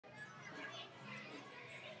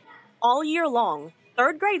All year long,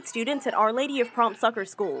 third grade students at Our Lady of Prompt Succor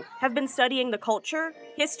School have been studying the culture,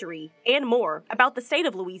 history, and more about the state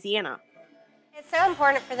of Louisiana. It's so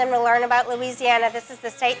important for them to learn about Louisiana. This is the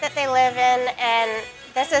state that they live in, and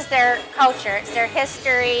this is their culture, it's their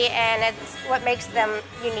history, and it's what makes them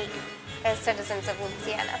unique as citizens of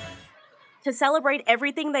Louisiana. To celebrate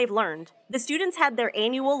everything they've learned, the students had their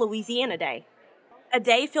annual Louisiana Day, a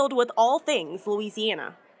day filled with all things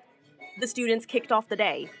Louisiana. The students kicked off the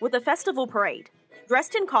day with a festival parade,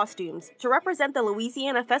 dressed in costumes to represent the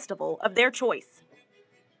Louisiana festival of their choice.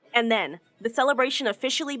 And then, the celebration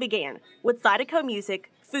officially began with Zydeco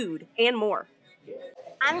music, food, and more.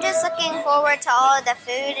 I'm just looking forward to all of the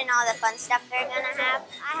food and all the fun stuff they're going to have.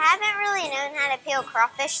 I haven't really known how to peel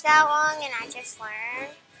crawfish that long, and I just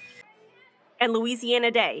learned. And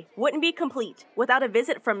Louisiana Day wouldn't be complete without a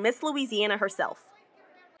visit from Miss Louisiana herself.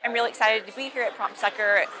 I'm really excited to be here at Prompt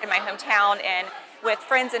Succor in my hometown, and with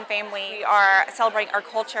friends and family. We are celebrating our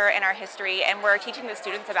culture and our history, and we're teaching the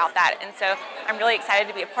students about that. And so I'm really excited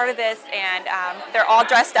to be a part of this, and they're all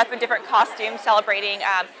dressed up in different costumes, celebrating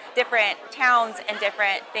different towns and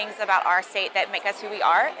different things about our state that make us who we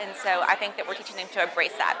are. And so I think that we're teaching them to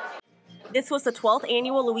embrace that. This was the 12th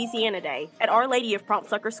annual Louisiana Day at Our Lady of Prompt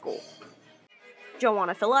Succor School.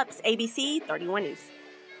 Joanna Phillips, ABC 31 News.